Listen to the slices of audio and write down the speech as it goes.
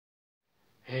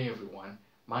Hey everyone,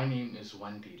 my name is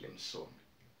Wandile,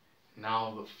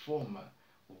 now the former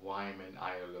Wyman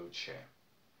ILO chair.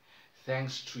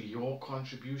 Thanks to your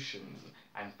contributions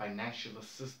and financial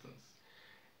assistance,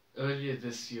 earlier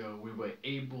this year we were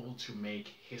able to make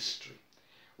history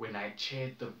when I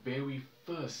chaired the very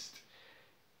first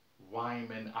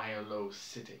Wyman ILO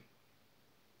sitting.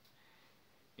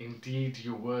 Indeed,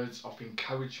 your words of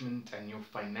encouragement and your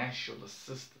financial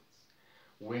assistance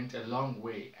went a long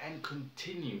way and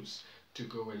continues to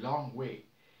go a long way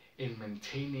in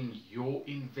maintaining your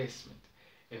investment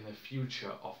in the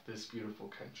future of this beautiful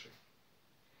country.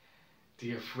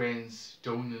 Dear friends,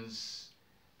 donors,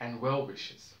 and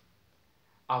well-wishers,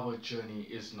 our journey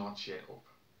is not yet over.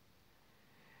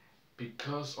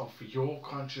 Because of your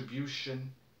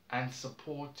contribution and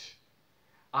support,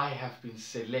 I have been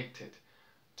selected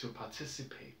to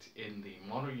participate in the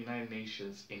Model United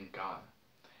Nations in Ghana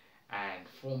and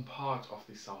form part of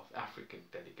the South African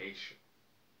delegation.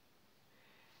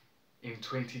 In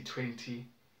 2020,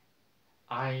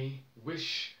 I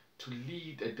wish to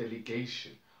lead a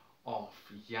delegation of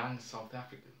young South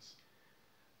Africans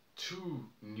to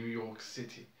New York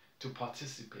City to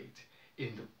participate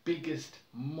in the biggest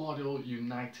Model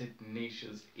United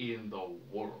Nations in the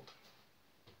world.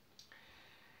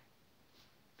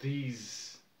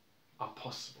 These are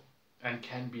possible and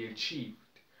can be achieved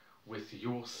with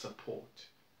your support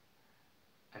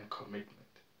and commitment.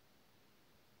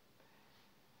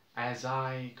 As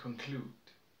I conclude,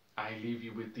 I leave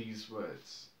you with these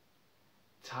words.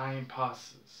 Time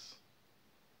passes,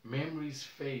 memories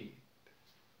fade,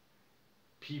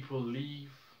 people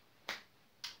leave,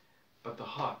 but the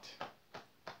heart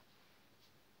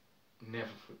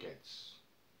never forgets,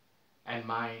 and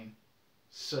mine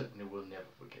certainly will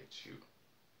never forget you.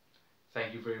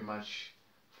 Thank you very much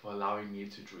for allowing me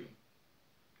to dream.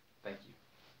 Thank you.